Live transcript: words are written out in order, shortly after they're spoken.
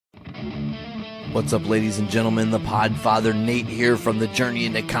What's up, ladies and gentlemen? The Podfather Nate here from the Journey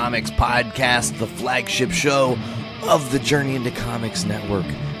into Comics podcast, the flagship show of the Journey into Comics Network.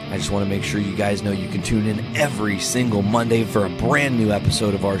 I just want to make sure you guys know you can tune in every single Monday for a brand new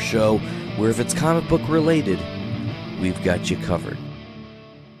episode of our show, where if it's comic book related, we've got you covered.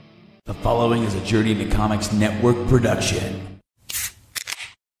 The following is a Journey into Comics Network production.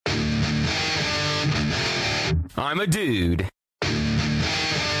 I'm a dude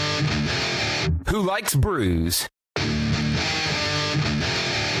who likes brews.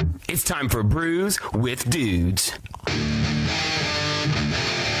 It's time for Brews with Dudes.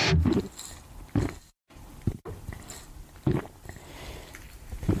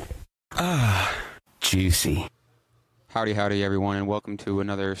 Juicy. Howdy, everyone, and welcome to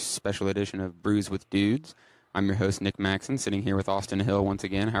another special edition of Brews with Dudes. I'm your host, Nick Maxson, sitting here with Austin Hill once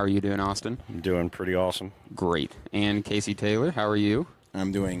again. How are you doing, Austin? I'm doing pretty awesome. Great. And Casey Taylor, how are you?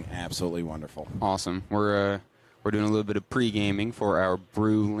 I'm doing absolutely wonderful. Awesome. We're doing a little bit of pre-gaming for our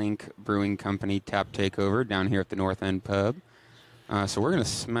Brew Link Brewing Company Tap Takeover down here at the North End Pub. So we're going to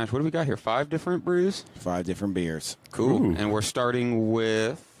smash, what do we got here, 5 different brews? 5 different beers. Cool. Ooh. And we're starting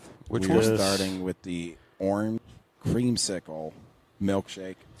with, which one? We're starting with the Orange Creamsicle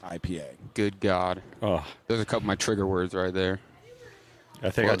Milkshake IPA. Good God. Oh, There's a couple of my trigger words right there. I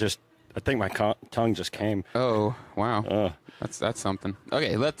think my tongue just came. Oh, wow. That's something.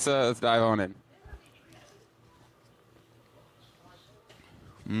 Okay, let's dive on in.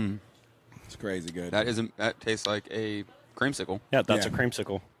 It's crazy good. That tastes like a creamsicle. Yeah, that's Yeah. a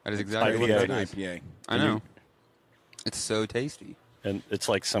creamsicle. That is exactly what IPA. it is. IPA. I know. It's so tasty. And it's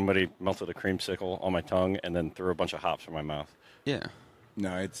like somebody melted a creamsicle on my tongue and then threw a bunch of hops in my mouth. Yeah.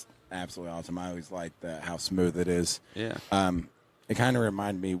 No, it's absolutely awesome. I always like how smooth it is. Yeah. It kind of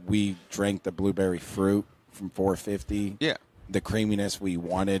reminded me, we drank the blueberry fruit from 450. Yeah. The creaminess we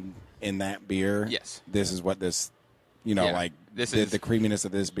wanted in that beer. Yes. This is what this, Yeah, the creaminess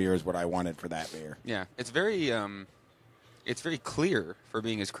of this beer is what I wanted for that beer. Yeah. It's very clear for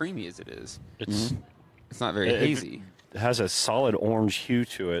being as creamy as it is. It's not very hazy. It has a solid orange hue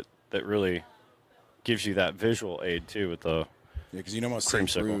to it that really gives you that visual aid, too, with the... Yeah, because you can almost see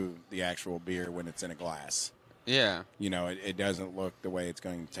Creamsicle. through the actual beer when it's in a glass. Yeah. It doesn't look the way it's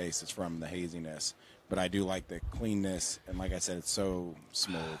going to taste. It's from the haziness. But I do like the cleanness, and like I said, it's so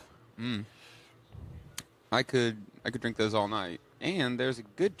smooth. I could drink those all night, and there's a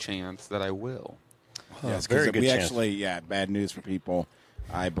good chance that I will. Yes, very because good we chance. actually, bad news for people.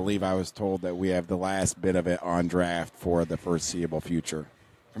 I believe I was told that we have the last bit of it on draft for the foreseeable future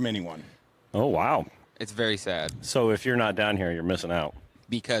from anyone. Oh, wow. It's very sad So if you're not down here, you're missing out.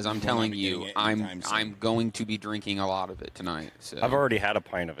 because I'm telling be you, getting it anytime soon. I'm going to be drinking a lot of it tonight. So I've already had a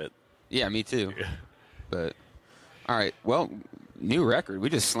pint of it. Yeah, me too. But all right, well, new record. We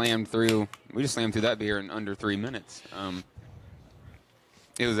just slammed through that beer in under 3 minutes.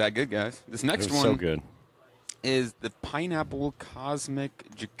 It was that good, guys. This It next was one so good. is the Pineapple Cosmic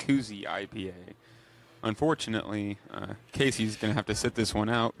Jacuzzi IPA. Unfortunately, Casey's going to have to sit this one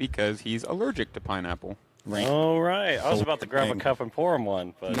out because he's allergic to pineapple. Right. All right. I was about to grab a cup and pour him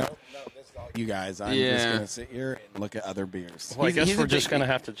one, but... No, this is all you guys. I'm just going to sit here and look at other beers. Well, I guess he's we're a just big- going to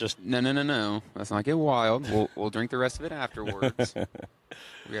have to just... No. Let's not get wild. We'll drink the rest of it afterwards.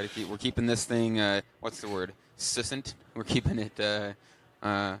 We're keeping this thing. What's the word? Succinct. We're keeping it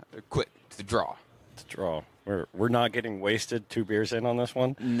quick to draw. to draw. We're not getting wasted 2 beers in on this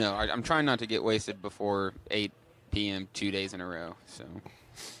one. No, I'm trying not to get wasted before 8 p.m. 2 days in a row. So,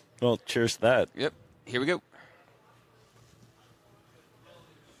 Well, cheers to that. yep. Here we go.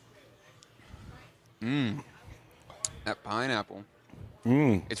 That pineapple.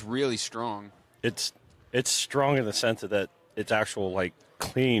 It's really strong. It's strong in the sense of that it's actual like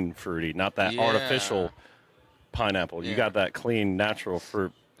clean fruity, not that Yeah. artificial pineapple. You Yeah. got that clean natural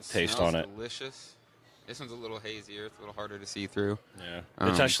fruit taste Smells on it. Delicious. This one's a little hazier. It's a little harder to see through. Yeah. Um,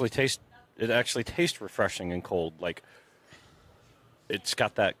 It actually tastes refreshing and cold. Like it's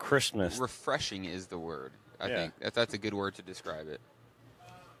got that crispness. Refreshing is the word. I Yeah. think that's a good word to describe it.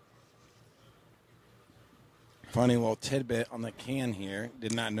 Funny little tidbit on the can here.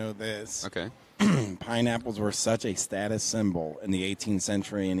 Did not know this. Okay. Pineapples were such a status symbol in the 18th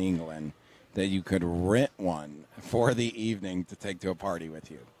century in England that you could rent one for the evening to take to a party with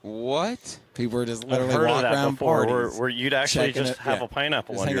you. What? People were just I've literally heard of walk that around before, parties. where you'd actually checking just it, have yeah. a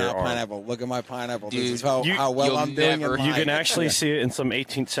pineapple Just on hang your out arm. pineapple. Look at my pineapple. Dude, this is how you'll well I'm doing never- in You mine. can actually see it in some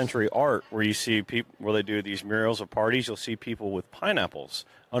 18th century art where you see people where they do these murals of parties. You'll see people with pineapples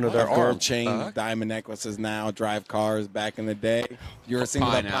under their gold arm. chain, diamond necklaces now, drive cars back in the day. You ever seen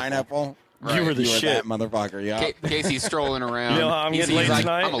with a Pineapple. pineapple? You were the You were shit. that motherfucker, yeah. Casey's strolling around. You know how I'm He's getting late like,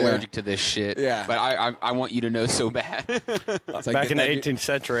 tonight? I'm allergic to this shit. Yeah. But I want you to know so bad. It's like, Back in the did that 18th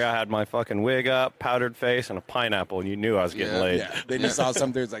century, I had my fucking wig up, powdered face, and a pineapple, and you knew I was getting Yeah. laid. Yeah, they just saw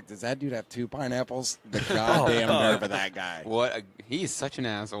some dudes like, does that dude have 2 pineapples? The goddamn nerve of that guy. He's such an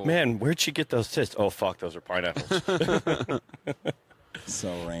asshole. Man, where'd she get those tits? Oh, fuck, those are pineapples.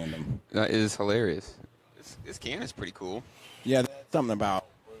 So random. That is hilarious. This can is pretty cool. Yeah, that's something about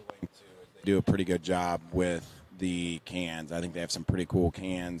Brewing too. They do a pretty good job with the cans. I think they have some pretty cool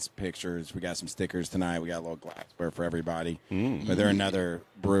cans, pictures. We got some stickers tonight. We got a little glassware for everybody. But they're another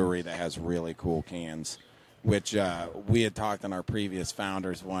brewery that has really cool cans, which we had talked on our previous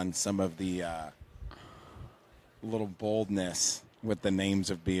Founders one, some of the little boldness with the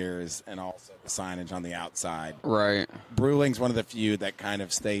names of beers and also the signage on the outside. Right. Brewling's one of the few that kind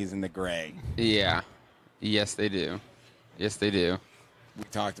of stays in the gray. Yeah. Yes, they do. Yes, they do. We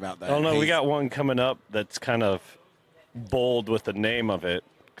talked about that. Oh, no, we Hey, got one coming up that's kind of bold with the name of it,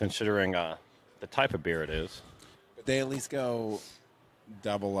 considering the type of beer it is. they at least go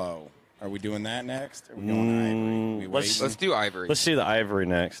 00. Are we doing that next? Are we going Ivory? We let's- waiting? Let's do Ivory. Let's see the Ivory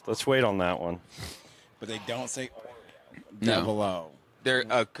next. Let's wait on that one. But they don't say No. 00. They're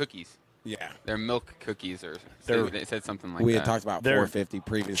cookies. Yeah. They're milk cookies, or They're- they said something like We that. had talked about They're 450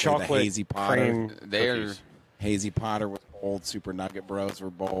 previously. Chocolate The Hazy Potter. cream They're cookies. Hazy Potter was bold. Super Nugget Bros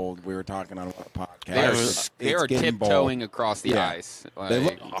were bold. We were talking on a podcast. they are, It's they are getting tiptoeing bold. across the Yeah. ice. They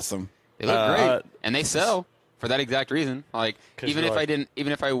Like, look awesome. They look Uh, great, and they sell for that exact reason. Like 'Cause even you're if like-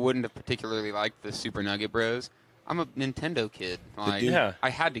 even if I wouldn't have particularly liked the Super Nugget Bros, I'm a Nintendo kid. Like Yeah. I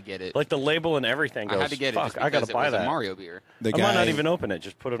had to get it. Like the label and everything goes, I had to get it. fuck, Just I got because to it buy was that. a Mario beer. The I guy, might not even open it.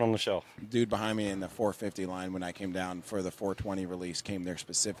 Just put it on the shelf. dude behind me in the 450 line when I came down for the 420 release came there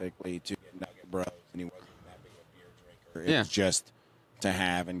specifically to get Nugget Bros, and he wasn't that big a beer drinker. It Yeah. was just to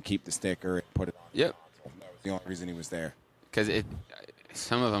have and keep the sticker and put it on. Yep. That was the only reason he was there. Because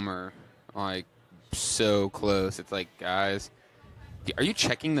some of them are like so close. It's like, guys, are you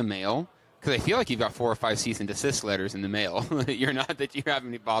checking the mail? Because I feel like you've got 4 or 5 cease and desist letters in the mail. You're not that you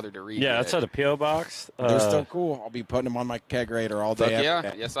haven't even bothered to read. Yeah, yet. that's at a P.O. box. They're still cool. I'll be putting them on my kegerator all Fuck day. every yeah,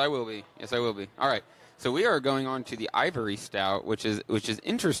 day. yes I will be. Yes I will be. All right, so we are going on to the Ivory Stout, which is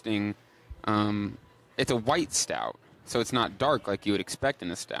interesting. It's a white stout, so it's not dark like you would expect in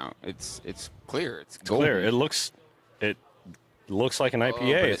a stout. It's clear. It's golden. clear. It looks like an Oh,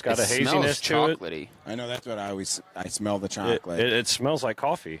 IPA. but It's got a smells haziness to it. chocolatey. I know that's what I smell the chocolate. It smells like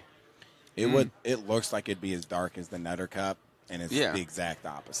coffee. It looks like it'd be as dark as the Nutter Cup, and it's Yeah. the exact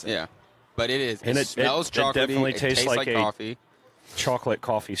opposite. Yeah, but it is. And It it smells it chocolatey. definitely it tastes like a- coffee. Chocolate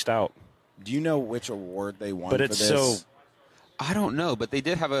coffee stout. Do you know which award they won But for it's this? so- I don't know, but they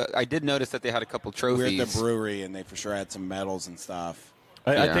did have a. I did notice that they had a couple We're trophies. at the brewery, and they for sure had some medals and stuff.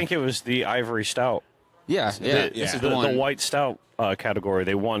 I Yeah. think it was the Ivory Stout. Yeah, yeah. The, This is the, the one. white stout category.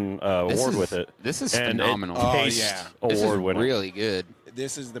 They won This award is- with it. This is And phenomenal. It Oh, tastes yeah. This is award winning. really good.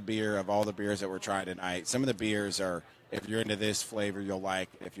 This is the beer of all the beers that we're trying tonight. Some of the beers are, if you're into this flavor, you'll like.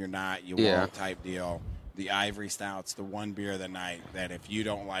 If you're not, you Yeah. won't type deal. The Ivory Stout's the one beer of the night that if you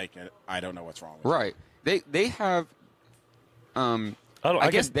don't like it, I don't know what's wrong with Right. They have. I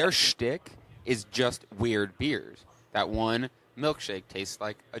guess their shtick is just weird beers. That one milkshake tastes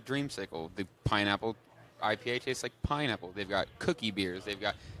like a dreamsicle. The pineapple IPA tastes like pineapple. They've got cookie beers. They've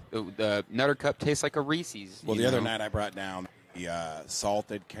got the Nutter Cup tastes like a Reese's. Well, you the other know? night I brought down the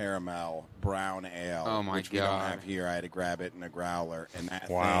salted caramel brown ale, Oh, my which we don't God. have here. I had to grab it in a growler, and that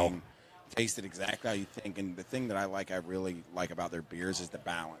Wow. thing tasted exactly how you think. And the thing that I really like about their beers is the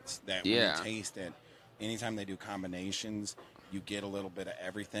balance. That Yeah. when you taste it, anytime they do combinations, you get a little bit of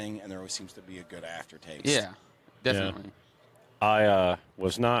everything, and there always seems to be a good aftertaste. Yeah, definitely. I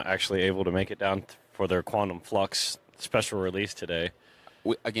was not actually able to make it down for their Quantum Flux special release today.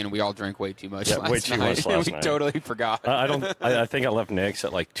 We all drank way too much Yeah, last way too night. much last we night. totally forgot. I think I left Nick's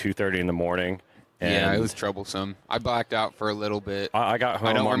at like 2:30 in the morning. And yeah, it was troublesome. I blacked out for a little bit. I got home.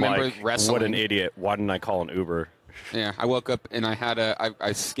 I don't I'm remember like, wrestling. what an idiot! Why didn't I call an Uber? Yeah, I woke up and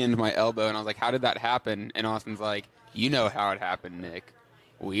I skinned my elbow, and I was like, "How did that happen?" And Austin's like, "You know how it happened, Nick.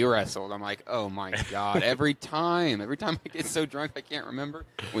 We wrestled." I'm like, "Oh my god!" Every time I get so drunk I can't remember,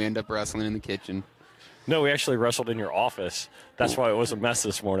 we end up wrestling in the kitchen. No, we actually wrestled in your office. That's why it was a mess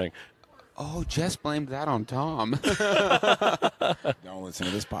this morning. Oh, Jess blamed that on Tom. Don't listen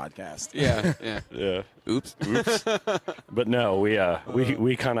to this podcast. yeah, yeah. Yeah, Oops. but no,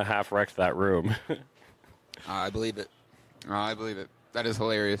 we kind of half wrecked that room. I believe it. I believe it. That is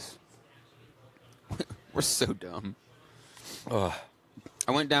hilarious. We're so dumb. I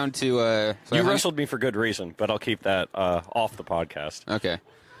went down to. So You I hung- wrestled me for good reason, but I'll keep that off the podcast. Okay.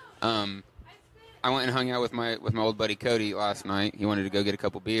 I went and hung out with my old buddy Cody last night. He wanted to go get a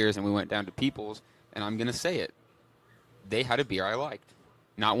couple beers, and we went down to People's. And I'm gonna say it, they had a beer I liked,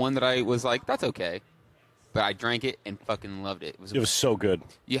 not one that I was like, that's okay, but I drank it and fucking loved it. It was so good.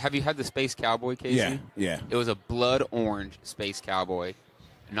 Have you had the Space Cowboy, Casey? Yeah. It was a blood orange Space Cowboy,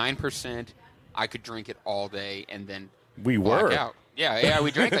 9%. I could drink it all day and then black out. Yeah,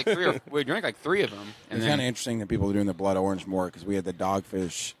 we drank like three of them. And It's kind of interesting that people are doing the blood orange more because we had the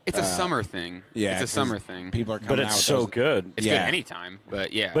dogfish. It's a summer thing. Yeah, it's a summer thing. People are coming But out it's with so those. good. It's good anytime,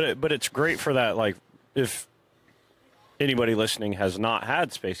 but yeah. But it's great for that. Like, if anybody listening has not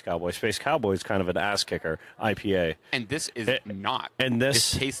had Space Cowboy is kind of an ass kicker IPA. And this is not. And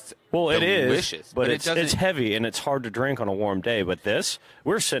this tastes delicious, it is, but it's it's heavy and it's hard to drink on a warm day. But this,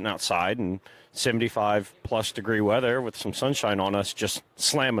 we're sitting outside in 75+ degree weather with some sunshine on us, just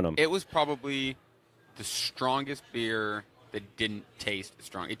slamming them. It was probably the strongest beer that didn't taste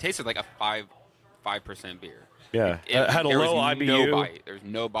strong. It tasted like a 5% beer. Yeah, it had a low IBU. No bite. There's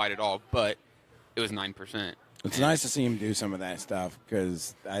no bite at all, but it was 9%. It's nice to see him do some of that stuff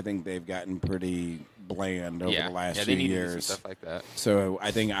because I think they've gotten pretty bland over the last few they need years. to do some stuff like that. So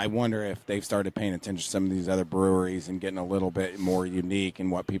I wonder if they've started paying attention to some of these other breweries and getting a little bit more unique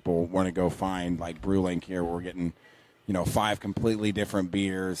in what people want to go find. Like BrewLink here, we're getting 5 completely different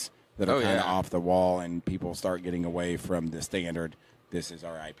beers that are kind of off the wall, and people start getting away from the standard. This is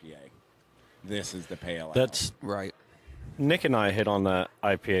our IPA. This is the pale ale. That's right. Nick and I hit on that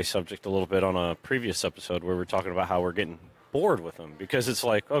IPA subject a little bit on a previous episode where we were talking about how we're getting bored with them because it's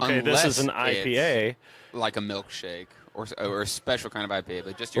like, okay, Unless this is an IPA. Like a milkshake or a special kind of IPA,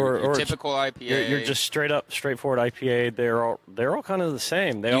 but just your typical IPA. You're just straightforward IPA. They're all kind of the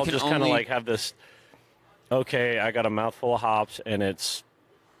same. They all just kind of like have this, okay, I got a mouthful of hops and it's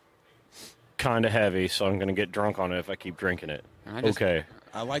kind of heavy, so I'm going to get drunk on it if I keep drinking it. Okay.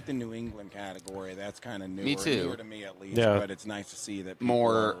 I like the New England category. That's kind of newer. Me too. Newer to me at least. Yeah. But it's nice to see that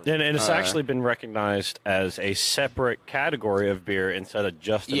More. And it's actually been recognized as a separate category of beer instead of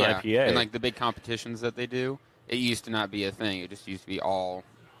just an IPA. And like the big competitions that they do, it used to not be a thing. It just used to be all,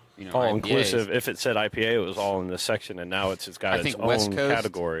 all IPAs. inclusive. If it said IPA, it was all in this section, and now it's got its own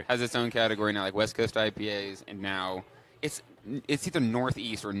category. Has its own category now, like West Coast IPAs, and now it's either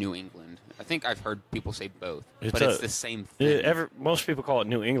Northeast or New England. I think I've heard people say both, but it's the same thing. Most people call it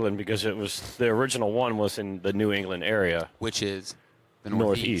New England because it was the original one was in the New England area, which is the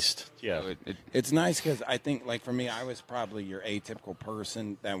Northeast. Yeah, so it's nice because I think, like for me, I was probably your atypical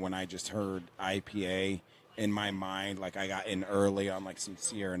person that when I just heard IPA in my mind, like I got in early on like some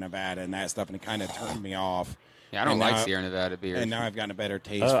Sierra Nevada and that stuff, and it kind of turned me off. Yeah, I don't like Sierra Nevada beers. And now I've gotten a better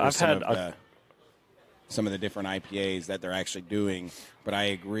taste for some of the different IPAs that they're actually doing. But I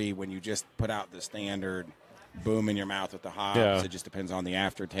agree, when you just put out the standard boom in your mouth with the hops, it just depends on the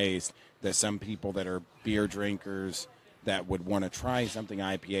aftertaste. There's some people that are beer drinkers that would want to try something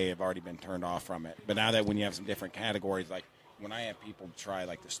IPA have already been turned off from it. But now that when you have some different categories, like when I have people try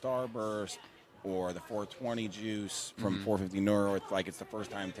like the Starburst or the 420 juice from 450 North, like it's the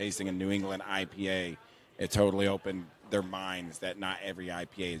first time tasting a New England IPA, it totally opened their minds that not every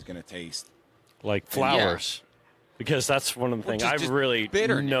IPA is going to taste like flowers. Because that's one of the things I've really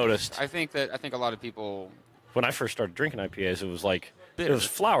noticed. I think a lot of people, when I first started drinking IPAs, it was like it was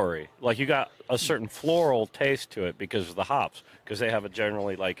flowery. Like you got a certain floral taste to it because of the hops, because they have a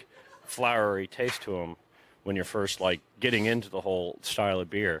generally like flowery taste to them when you're first like getting into the whole style of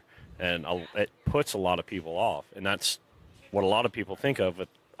beer, and it puts a lot of people off. And that's what a lot of people think of with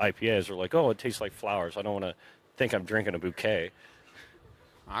IPAs. They're like, oh, it tastes like flowers. I don't want to think I'm drinking a bouquet.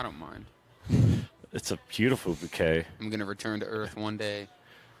 I don't mind. It's a beautiful bouquet. I'm going to return to Earth one day,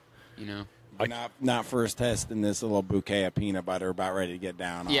 Not first testing this little bouquet of peanut butter about ready to get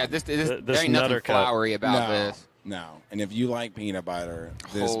down on. Yeah, there ain't nothing flowery about this. No, and if you like peanut butter,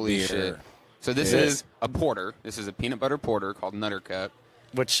 this Holy beer... shit. So this is a porter. This is a peanut butter porter called Nutter Cup.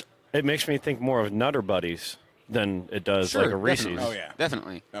 Which, it makes me think more of Nutter Buddies than it does like a Reese's. Definitely. Oh, yeah.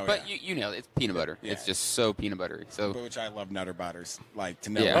 Definitely. Oh, but you know, it's peanut butter. Yeah. It's just so peanut buttery. So, Which I love Nutter Butters. Like, to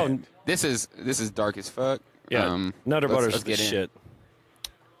know yeah. This is dark as fuck. Yeah, Nutter Butter's the shit.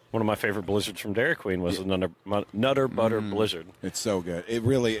 One of my favorite blizzards from Dairy Queen was the Nutter Butter Blizzard. It's so good. It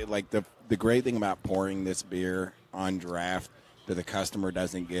really, like, the great thing about pouring this beer on draft that the customer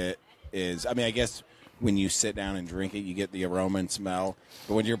doesn't get is, I mean, I guess when you sit down and drink it, you get the aroma and smell.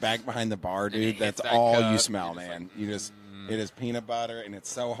 But when you're back behind the bar, dude, that's all you smell, man. You just, it is peanut butter, and it's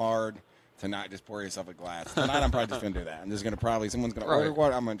so hard to not just pour yourself a glass. Tonight, I'm probably just going to do that. I'm just going to someone's going to order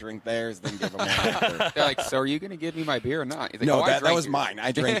one, I'm going to drink theirs, then give them one after. They're like, so are you going to give me my beer or not? Like, no, that was mine.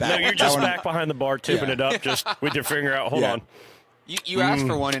 I drank that one. No, you're just back behind the bar tipping it up just with your finger out. Hold on. You asked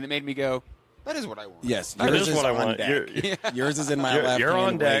for one, and it made me go, That is what I want. Yes, That yours is what I on want. deck. Yours is in my left you're hand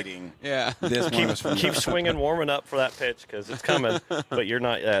on deck. waiting. Yeah. This one is from Keep swinging, warming up for that pitch because it's coming, but you're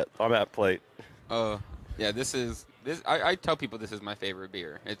not yet. I'm at plate. Yeah, this. I tell people this is my favorite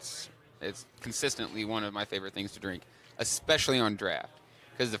beer. It's consistently one of my favorite things to drink, especially on draft.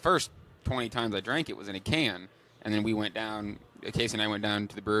 Because the first 20 times I drank it was in a can, and then we went down. Casey and I went down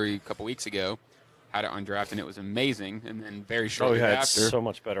to the brewery a couple weeks ago, had it on draft, and it was amazing. And then very shortly It's after, so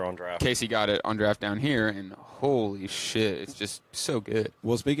much better on draft. Casey got it on draft down here, and holy shit, it's just so good.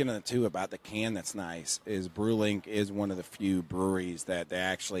 Well, speaking of the two about the can, that's nice. Is BrewLink is one of the few breweries that they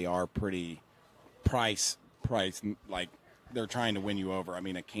actually are pretty price like they're trying to win you over. I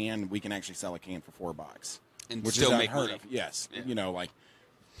mean, a can we can actually sell a can for $4, And which still is make unheard money. of. Yes,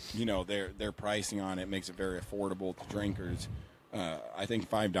 Yeah. their pricing on it makes it very affordable to drinkers. I think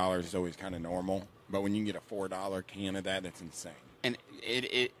 $5 is always kind of normal, but when you can get a $4 can of that, that's insane. And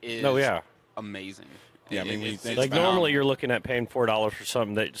it is amazing. Yeah, I mean, when you It's think Like about- normally you're looking at paying $4 for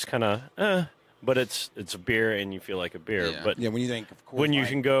something that just kind of, but it's a beer and you feel like a beer. Yeah. But Yeah, when you think of course, when you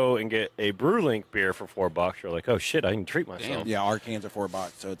can go and get a BrewLink beer for $4, you're like, oh shit, I can treat myself. Yeah, our cans are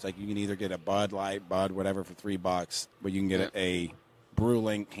 $4, so it's like you can either get a Bud Light, Bud, whatever for $3, but you can get a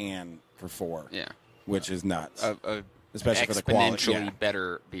BrewLink can for $4. Yeah. Which is nuts. Especially Especially for the quality. exponentially Yeah.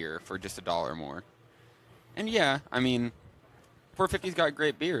 better beer for just $1 more. And yeah, I mean, 450's got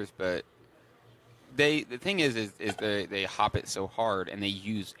great beers, but the thing is they hop it so hard and they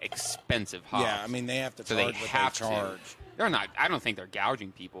use expensive hops. Yeah, I mean they have to so charge they what have they charge. to. They're not. I don't think they're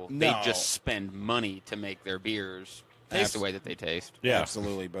gouging people. No. They just spend money to make their beers taste the way that they taste. Yeah.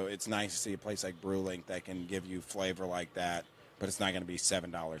 Absolutely, but it's nice to see a place like BrewLink that can give you flavor like that, but it's not going to be $7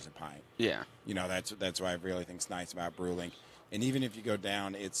 a pint. Yeah. You know, that's why I really think it's nice about BrewLink. And even if you go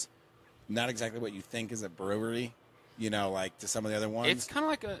down, it's not exactly what you think is a brewery, you know, like to some of the other ones. It's kind of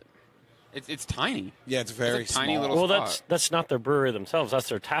like it's tiny. Yeah, it's very It's a tiny small. little Well, spot. that's not their brewery themselves. That's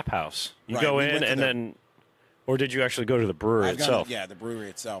their tap house. You Right, go we in went to and the- then, or did you actually go to the brewery I've gone itself? to, yeah, the brewery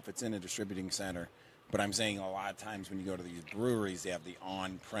itself. It's in a distributing center. But I'm saying a lot of times when you go to these breweries, they have the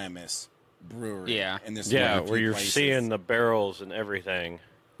on-premise brewery. Yeah. And this is Yeah, one of the where few you're places. seeing the barrels and everything.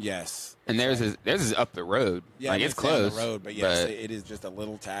 Yes. And theirs is up the road. Yeah, like it it's is down close. the road, but yes, it is just a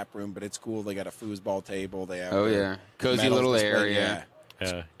little tap room, but it's cool. They got a foosball table. They have Oh, their yeah. Cozy medals little display, area.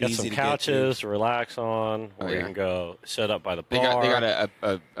 Yeah, got easy some to get couches to relax on, Oh, where you yeah. can go sit up by the They bar. got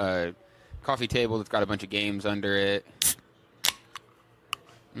a coffee table that's got a bunch of games under it.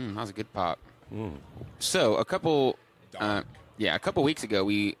 That was a good pop. So a couple weeks ago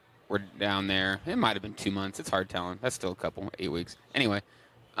we were down there. It might have been 2 months. It's hard telling. That's still a couple, 8 weeks. Anyway,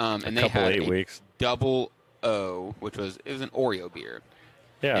 and they couple had 8 a weeks. double O, which was an Oreo beer.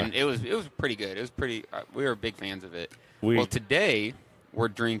 Yeah, And it was pretty good. It was pretty. We were big fans of it. We- well, today we're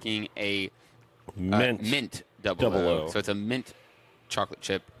drinking a mint double O. O. So it's a mint chocolate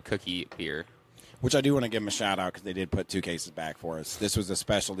chip cookie beer. Which I do want to give them a shout out because they did put 2 cases back for us. This was a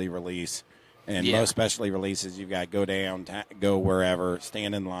specialty release. And Yeah. most specialty releases, you've got go down, go wherever,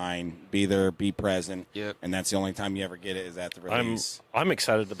 stand in line, be there, be present. Yep. And that's the only time you ever get it is at the release. I'm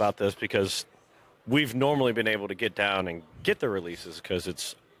excited about this because we've normally been able to get down and get the releases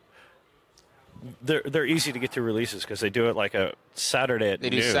because they're easy to get to releases because they do it like a Saturday at They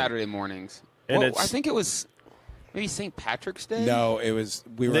noon. do Saturday mornings. And Well, it's- I think it was maybe St. Patrick's Day. No, we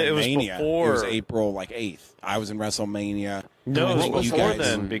were It in was Mania. before- It was April 8th. I was in WrestleMania. No, it What was you before guys-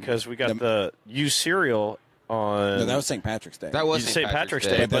 then because we got the used cereal on. No, that was St. Patrick's Day. That was St. Patrick's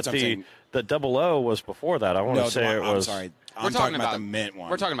Day, But but that's what I'm saying. the double O was before that. I want No, to say it I'm was. sorry. We're I'm talking about the mint one.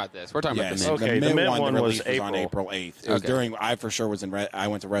 We're talking about this. We're talking about Yes, the mint. Okay, the the mint one, one the was release was on April. April 8th. It was Okay. during. I for sure was in. I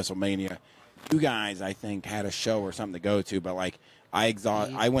went to WrestleMania. You guys, I think, had a show or something to go to, but like I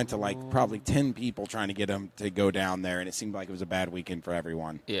went to like probably 10 people trying to get them to go down there, and it seemed like it was a bad weekend for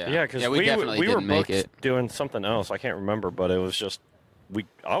everyone. Yeah, because we definitely we were didn't make booked it. doing something else. I can't remember, but it was just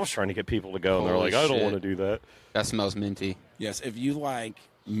I was trying to get people to go, and they're Holy like, "I don't shit. want to do that." That smells minty. Yes, if you like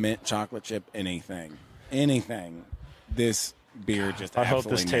mint chocolate chip anything, this beer just I hope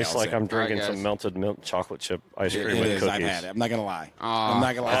this absolutely tastes nails like it. I'm drinking All right, some guys. melted milk chocolate chip ice cream It with is. cookies. I've had it. I'm not gonna lie. Aw, I'm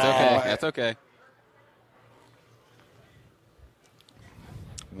not gonna lie. That's okay. That's okay.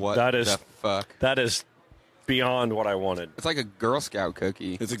 What That is- the fuck? That is beyond what I wanted. It's like a Girl Scout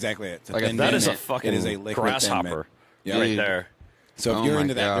cookie. That's exactly it. It's a Like a Thin That Mint is a Mint. fucking It is a liquid Thin grasshopper Mint. Yeah. right Dude. there. So if Oh you're my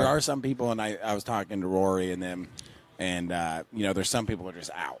into that, God. there are some people, and I was talking to Rory and them, and there's some people that are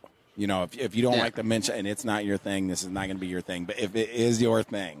just out. If you don't Yeah. like the mint and it's not your thing, this is not going to be your thing. But if it is your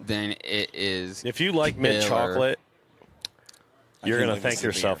thing, Then it is. If you like mint Killer. chocolate, You're can't going to believe thank it's a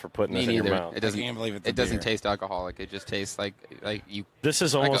yourself beer. for putting Me this in your neither. mouth. It doesn't. I can't believe it's a It doesn't beer. taste alcoholic. It just tastes like you. This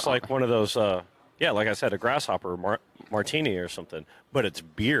is almost like one of those, like I said, a grasshopper martini or something, but it's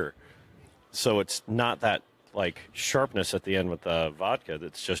beer. So it's not that like sharpness at the end with the vodka.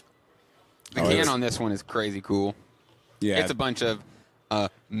 It's just The can on this one is crazy cool. Yeah, It's a bunch of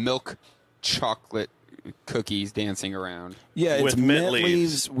milk chocolate cookies dancing around. Yeah, it's With mint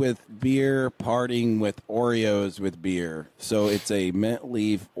leaves. with beer partying with Oreos with beer. So it's a mint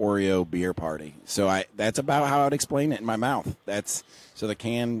leaf Oreo beer party. So that's about how I'd explain it in my mouth. So the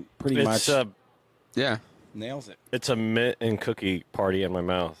can pretty much Yeah, nails it. it's a mint and cookie party in my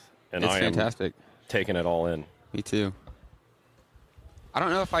mouth, and it's I fantastic. am taking it all in. Me too. I don't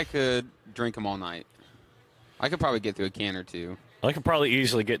know if I could drink them all night. I could probably get through a can or two. I could probably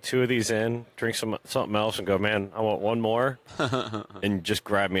easily get 2 of these in, drink something else, and go, man, I want one more, and just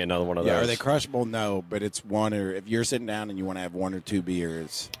grab me another one of Yeah, those. are they crushable? No, but it's one or if you're sitting down and you want to have 1 or 2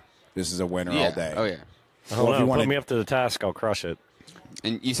 beers, this is a winner all day. Oh yeah. I don't Well, if know. you wanna- Put me up to the task, I'll crush it.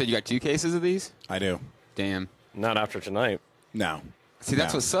 And you said you got 2 cases of these? I do. Damn. Not after tonight. No. See,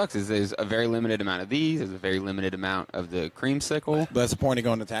 that's No. what sucks is there's a very limited amount of these. There's a very limited amount of the creamsicle. But that's the point of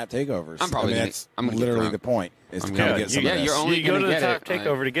going to tap takeovers. I'm probably gonna- that's I'm gonna get literally drunk. the point is to I'm come gonna- get some yeah, of this. you're only you go gonna to the get tap it, like-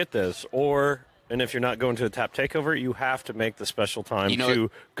 takeover to get this, and if you're not going to the tap takeover, you have to make the special time You know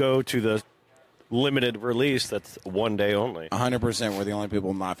to go to the limited release that's 1 day only. 100%. We're the only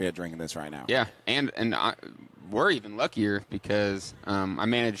people in Lafayette drinking this right now. Yeah, and we're even luckier because I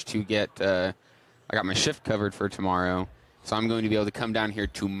managed to get I got my shift covered for tomorrow, so I'm going to be able to come down here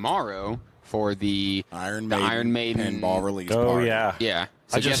tomorrow for the Iron Maiden pinball release Oh, party. yeah. Yeah.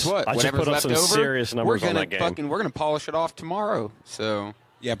 So I just- guess what? I just Whatever's put up left some over, serious numbers we're on gonna that game. we're gonna polish it off tomorrow. So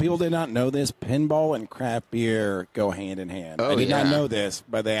Yeah, people did not know this. Pinball and craft beer go hand in hand. Oh, I did not yeah. know this,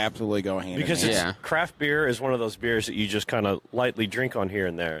 but they absolutely go hand Because in it's, hand. Yeah. craft beer is one of those beers that you just kind of lightly drink on here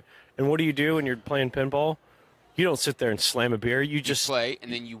and there. And what do you do when you're playing pinball? You don't sit there and slam a beer. You just play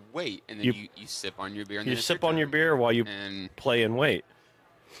and then you wait and then You- you sip on your beer. And you then it's sip your on your turn. beer while you And play and wait.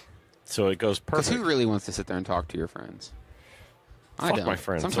 So it goes because perfect. who really wants to sit there and talk to your friends? I Fuck don't. my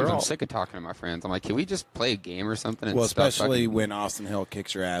friends. Sometimes They're I'm all- sick of talking to my friends. I'm like, can we just play a game or something? And Well, stop especially fucking- when Austin Hill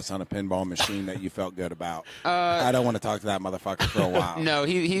kicks your ass on a pinball machine that you felt good about. I don't want to talk to that motherfucker for a while. No,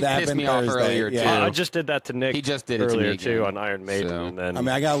 he That pissed happened me off Thursday, earlier yeah. too. I just did that to Nick. He just did it to earlier me too again. on Iron Maiden, So- and then I mean,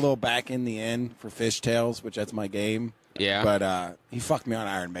 I got a little back in the end for Fishtails, which that's my game. Yeah. But he fucked me on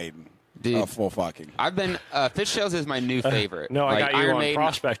Iron Maiden. Dude. A full fucking. I've been Fishtails is my new favorite. no, I Like, got you Iron on Maiden,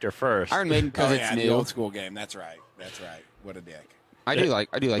 Prospector first. Iron Maiden because Oh, it's yeah, the new. old school game. That's right. That's right. What a dick. I do like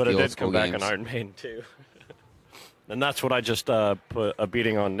but the it old did school come back games. on Iron Maiden too. And that's what I just put a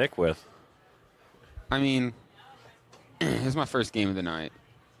beating on Nick with. I mean, this is my first game of the night.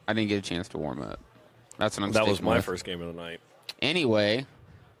 I didn't get a chance to warm up. That's what I'm. That was sticking my with. first game of the night. Anyway,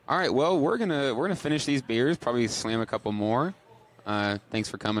 all right. Well, we're gonna finish these beers. Probably slam a couple more. Thanks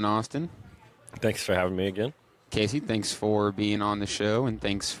for coming, Austin. Thanks for having me again. Casey, thanks for being on the show, and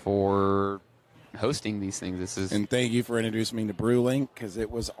thanks for hosting these things. This is And thank you for introducing me to BrewLink because it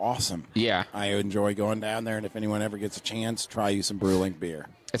was awesome. yeah. I enjoy going down there, and if anyone ever gets a chance, try you some BrewLink beer.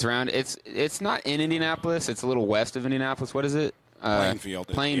 It's around. It's not in Indianapolis. It's a little west of Indianapolis. What is it? Plainfield is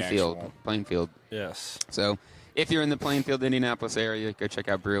the Plainfield. actual- Plainfield. Yes. So if you're in the Plainfield, Indianapolis area, go check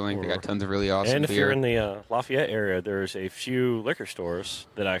out BrewLink. They got tons of really awesome And if beer. you're in the Lafayette area, there's a few liquor stores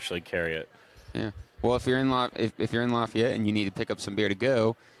that actually carry it. Yeah. Well, if you're in if you're in Lafayette and you need to pick up some beer to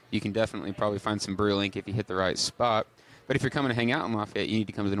go, you can definitely probably find some BrewLink if you hit the right spot. But if you're coming to hang out in Lafayette, you need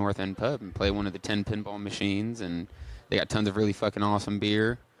to come to the North End Pub and play one of the 10 pinball machines, and they got tons of really fucking awesome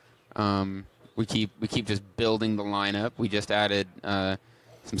beer. We keep just building the lineup. We just added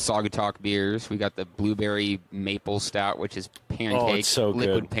some Saugatuck beers. We got the blueberry maple stout, which is pancakes, Oh, it's so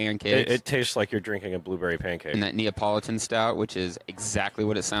liquid good. pancakes. It tastes like you're drinking a blueberry pancake. And that Neapolitan stout, which is exactly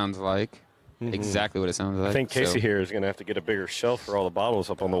what it sounds like. Exactly what it sounds like. I think Casey So- here is going to have to get a bigger shelf for all the bottles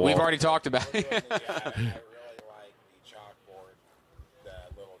up on the wall. We've already talked about it. I really like the chalkboard, the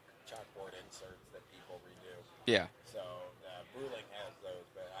little chalkboard inserts that people redo. Yeah. So BrewLink has those,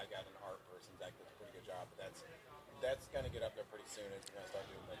 but I got an art person that does a pretty good job. But that's going to get up there pretty soon. It's going to start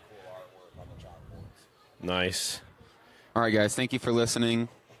doing the cool artwork on the chalkboards. Nice. All right, guys. Thank you for listening,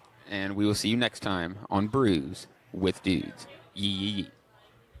 and we will see you next time on Brews with Dudes. Yee yee yee.